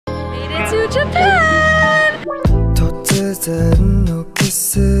Japan!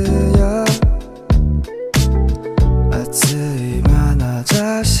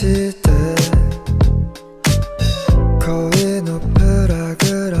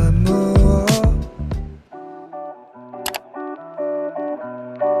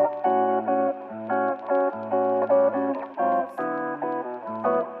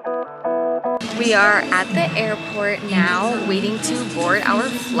 We are at the airport now, waiting to board our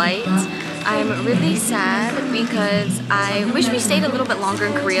flight. I'm really sad because I wish we stayed a little bit longer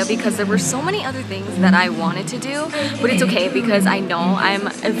in Korea because there were so many other things that I wanted to do, but it's okay because I know I'm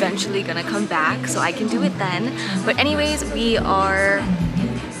eventually gonna come back, so I can do it then. But anyways, we are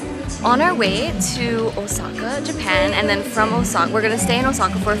on our way to Osaka, Japan, and then from Osaka, we're gonna stay in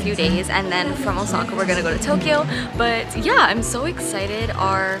Osaka for a few days, and then from Osaka we're gonna go to Tokyo. But yeah, I'm so excited.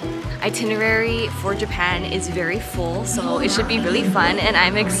 Our itinerary for Japan is very full, so it should be really fun, and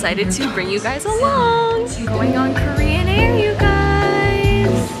I'm excited to bring you guys along. Going on Korean Air, you guys!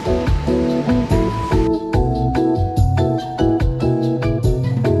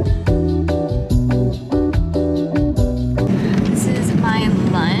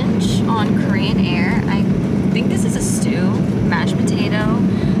 Mashed potato,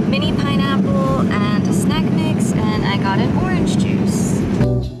 mini pineapple, and a snack mix, and I got an orange juice.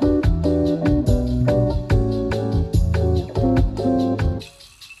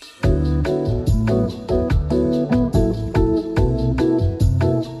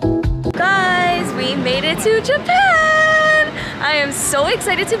 Guys, we made it to Japan! I am so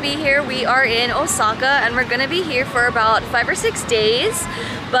excited to be here. We are in Osaka and we're gonna be here for about 5 or 6 days.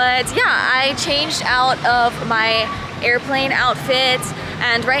 But yeah, I changed out of my airplane outfit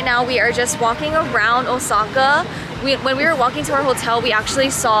and right now we are just walking around Osaka. When we were walking to our hotel, we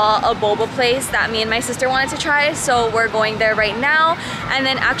actually saw a boba place that me and my sister wanted to try, so we're going there right now. And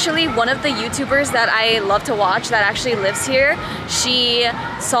then actually one of the YouTubers that I love to watch that actually lives here, she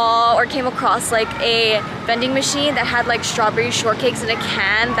saw or came across like a vending machine that had like strawberry shortcakes in a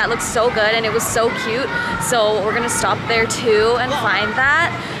can that looked so good and it was so cute. So we're gonna stop there too and find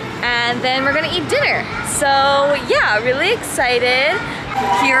that. And then we're gonna eat dinner. So yeah, really excited.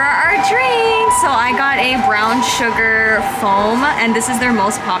 Here are our drinks. So I got a brown sugar foam and this is their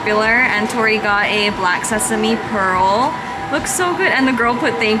most popular, and Tori got a black sesame pearl. Looks so good, and the girl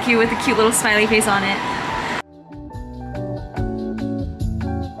put thank you with a cute little smiley face on it.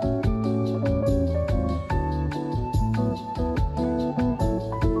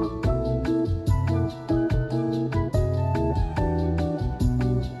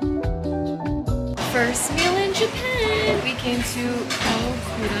 First meal in Japan! We came to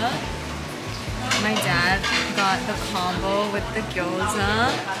Kamakura. My dad got the combo with the gyoza.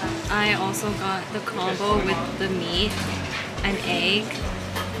 I also got the combo with the meat, an egg,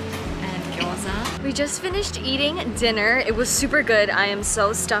 and gyoza. We just finished eating dinner. It was super good. I am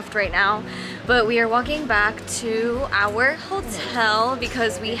so stuffed right now. But we are walking back to our hotel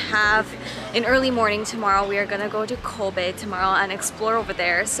because we have an early morning tomorrow. We are gonna go to Kobe tomorrow and explore over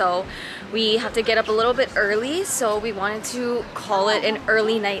there. So we have to get up a little bit early, so we wanted to call it an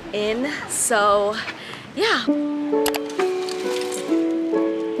early night in. So yeah.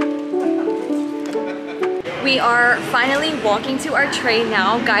 We are finally walking to our train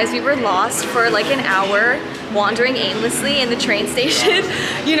now. Guys, we were lost for like an hour wandering aimlessly in the train station.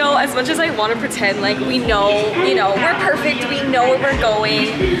 You know, as much as I want to pretend like we know, you know, we're perfect, we know where we're going,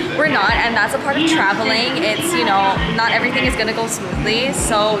 we're not, and that's a part of traveling. It's, you know, not everything is gonna go smoothly.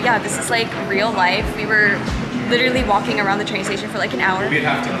 So yeah, this is like real life. We were literally walking around the train station for like an hour,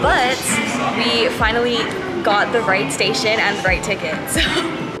 but we finally got the right station and the right ticket. So.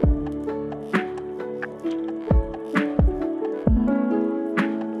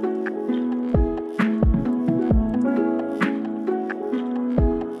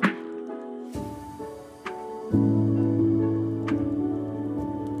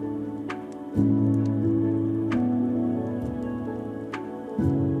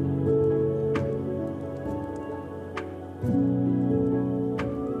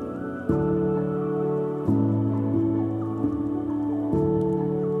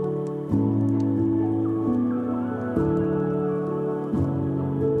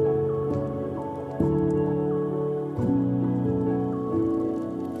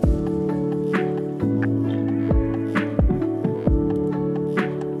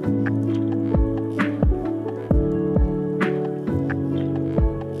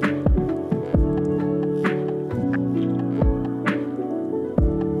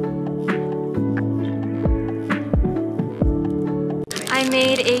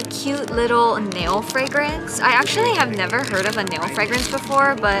 cute little nail fragrance. I actually have never heard of a nail fragrance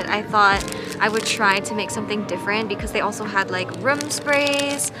before, but I thought I would try to make something different because they also had like room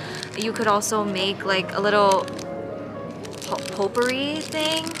sprays. You could also make like a little potpourri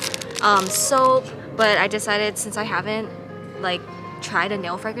thing, soap, but I decided since I haven't like tried a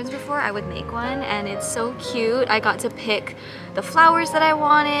nail fragrance before, I would make one, and it's so cute. I got to pick the flowers that I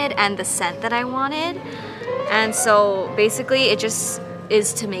wanted and the scent that I wanted, and so basically it just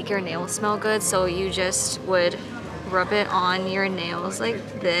is to make your nails smell good. So you just would rub it on your nails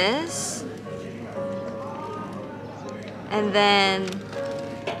like this, and then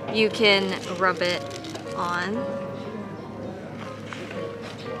you can rub it on.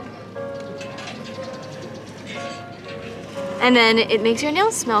 And then it makes your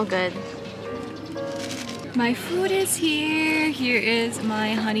nails smell good. My food is here. Here is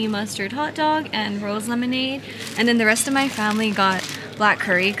my honey mustard hot dog and rose lemonade. And then the rest of my family got black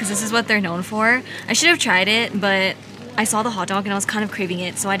curry because this is what they're known for. I should have tried it, but I saw the hot dog and I was kind of craving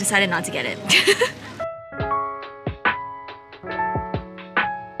it, so I decided not to get it.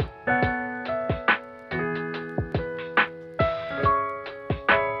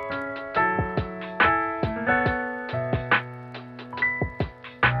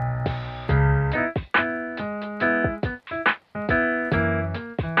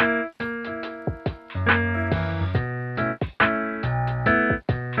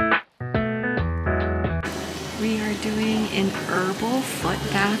 We are doing an herbal foot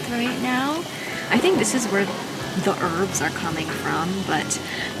bath right now. I think this is where the herbs are coming from, but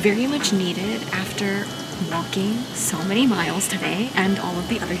very much needed after walking so many miles today and all of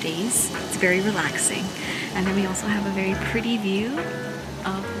the other days. It's very relaxing. And then we also have a very pretty view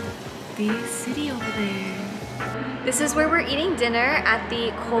of the city over there. This is where we're eating dinner at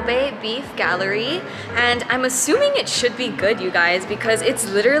the Kobe Beef Gallery, and I'm assuming it should be good, you guys, because it's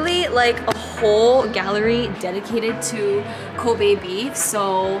literally like a whole gallery dedicated to Kobe beef,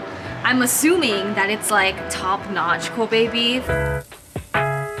 so I'm assuming that it's like top-notch Kobe beef.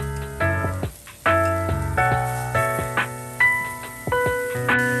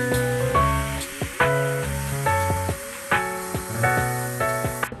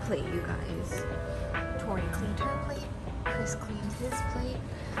 Plate, you guys. Tori cleaned her plate, Chris cleaned his plate,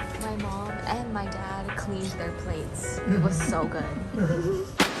 my mom and my dad cleaned their plates. It was so good.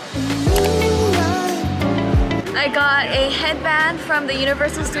 I got a headband from the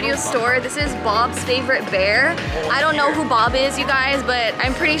Universal Studios store. This is Bob's favorite bear. I don't know who Bob is, you guys, but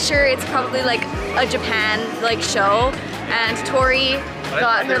I'm pretty sure it's probably like a Japan like show. And Tori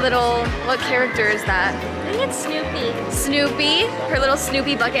got her little, what character is that? I think it's Snoopy. Snoopy, her little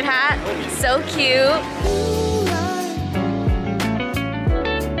Snoopy bucket hat. So cute.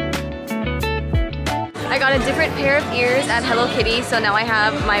 I got a different pair of ears at Hello Kitty, so now I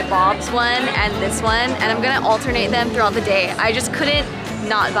have my Bob's one and this one, and I'm gonna alternate them throughout the day. I just couldn't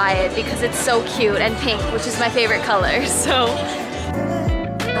not buy it because it's so cute and pink, which is my favorite color, so.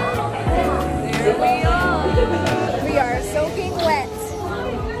 There we are. We are soaking wet.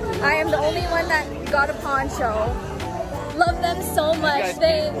 I am the only one that got a poncho. Love them so much.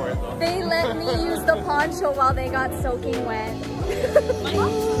 They let me use the poncho while they got soaking wet.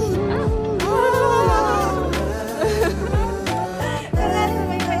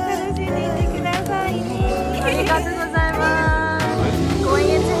 Going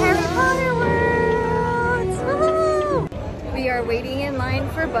into Harry Potter World! We are waiting in line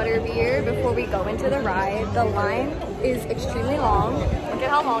for butterbeer before we go into the ride. The line is extremely long. Look at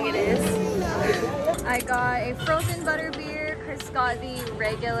how long it is. I got a frozen butterbeer. Chris got the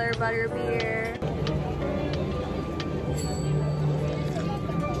regular butterbeer.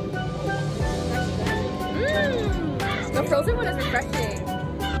 The frozen one is refreshing.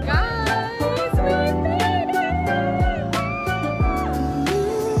 Guys, we made it!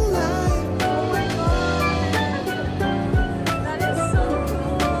 Oh my god! That is so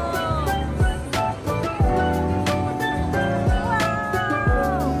cool! Wow!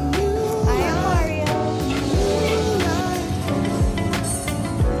 I am Mario.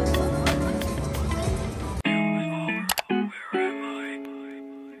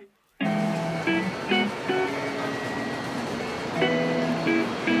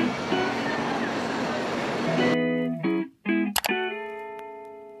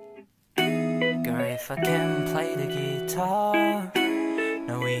 If I can play the guitar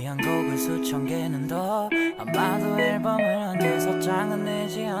널 위한 곡을 수천 개는 더 아마도 앨범을 한 6장은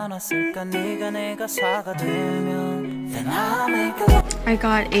내지 않았을까 네가 내 가사가 되면 I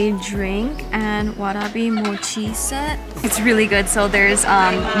got a drink and warabi mochi set. It's really good. So there's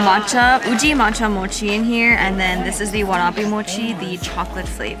matcha, uji matcha mochi in here, and then this is the warabi mochi, the chocolate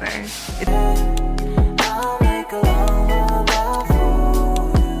flavor.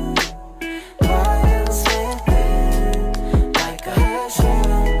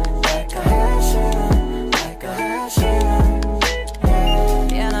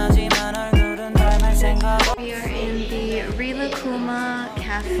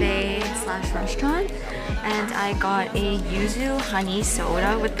 Restaurant, and I got a yuzu honey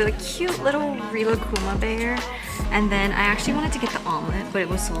soda with the cute little Rilakuma bear, and then I actually wanted to get the omelet, but it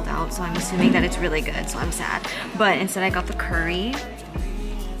was sold out, so I'm assuming that it's really good, so I'm sad. But instead I got the curry,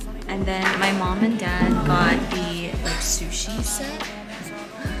 and then my mom and dad got the like sushi set.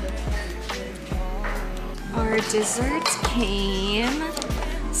 Our dessert came.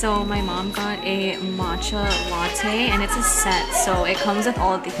 So my mom got a matcha latte, and it's a set, so it comes with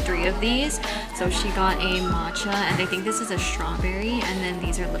all of the 3 of these. So she got a matcha, and I think this is a strawberry, and then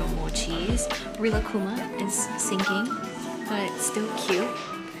these are little mochis. Rilakuma is sinking, but still cute.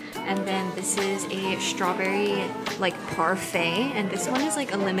 And then this is a strawberry like parfait, and this one is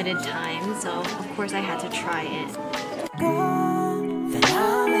like a limited time, so of course I had to try it.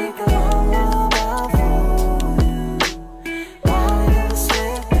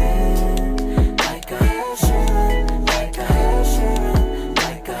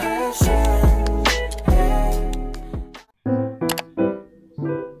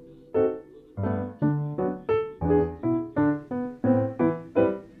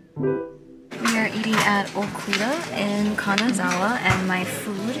 At Okuda in Kanazawa, and my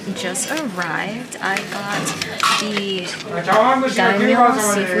food just arrived. I got the daimyo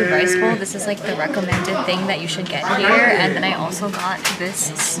seafood rice bowl. This is like the recommended thing that you should get here, and then I also got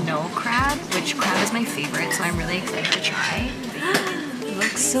this snow crab, which crab is my favorite, so I'm really excited to try. It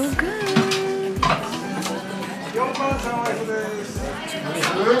looks so good.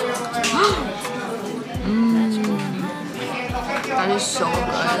 That is so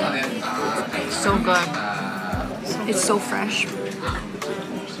good. So good. It's so fresh.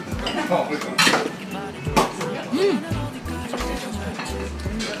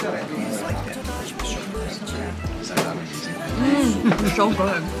 So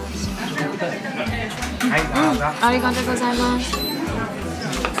good. Arigatou gozaimasu.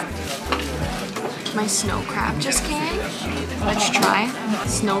 My snow crab just came. Let's try.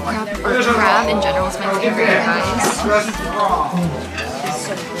 Snow crab, or crab in general, is my favorite, guys.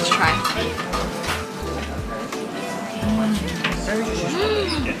 Let's try.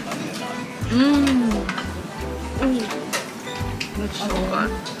 That's so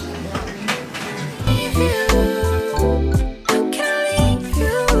good.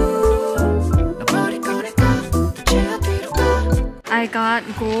 I got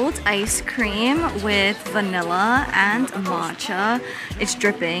gold ice cream with vanilla and matcha. It's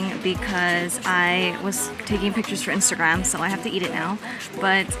dripping because I was taking pictures for Instagram, so I have to eat it now.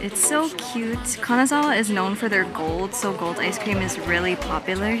 But it's so cute. Kanazawa is known for their gold, so gold ice cream is really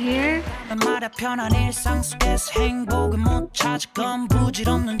popular here.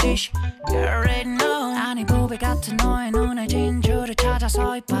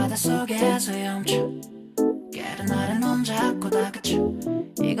 날은 혼자 갖고 다그쳐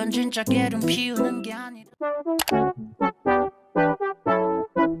이건 진짜 게으름 피우는 게 아니라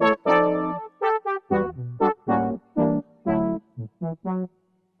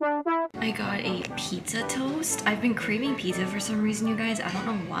I got a pizza toast. I've been craving pizza for some reason, you guys. I don't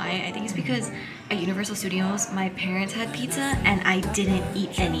know why. I think it's because at Universal Studios, my parents had pizza and I didn't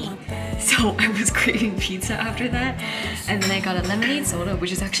eat any. So I was craving pizza after that. And then I got a lemonade soda,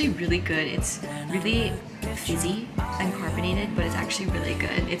 which is actually really good. It's really fizzy and carbonated, but it's actually really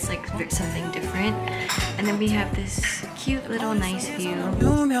good. It's like something different. And then we have this cute little nice view.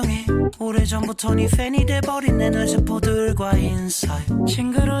 유명해 오래전부터 네 팬이 돼버린 내 뇌세포들과 인사이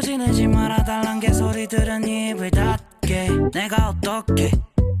징그러지내지 말아달란 개소리들은 입을 닫게 내가 어떻게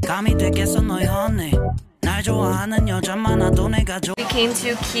감이 됐겠어 너의 honey 날 좋아하는 여자 많아도 내가 좋아. We came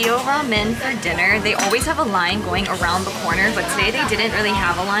to Kyo Ramen for dinner. They always have a line going around the corner, but today they didn't really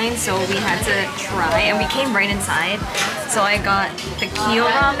have a line, so we had to try, and we came right inside. So I got the Kyo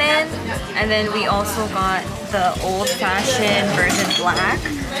Ramen, and then we also got the old-fashioned version black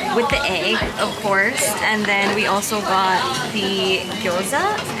with the egg, of course, and then we also got the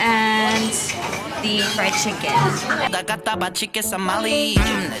gyoza and the fried chicken.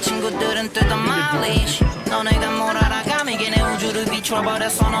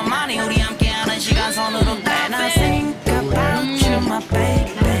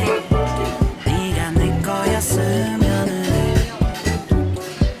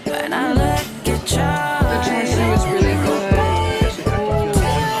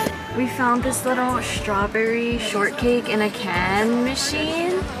 this little strawberry shortcake in a can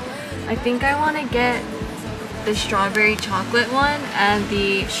machine. I think I want to get the strawberry chocolate one and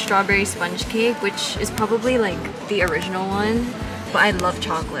the strawberry sponge cake, which is probably like the original one, but I love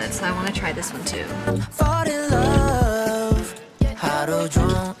chocolate, so I want to try this one too. Fall in love 하루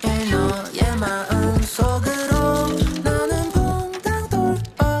종일 너의 마음 속으로 나는 퐁당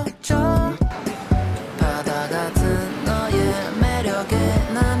떨어져 바다 같은 너의 매력에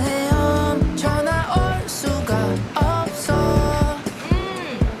난 헤엄쳐 나올 수가 없어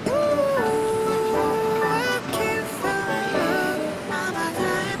I keep falling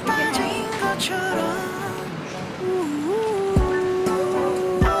마바다에 빠진 것처럼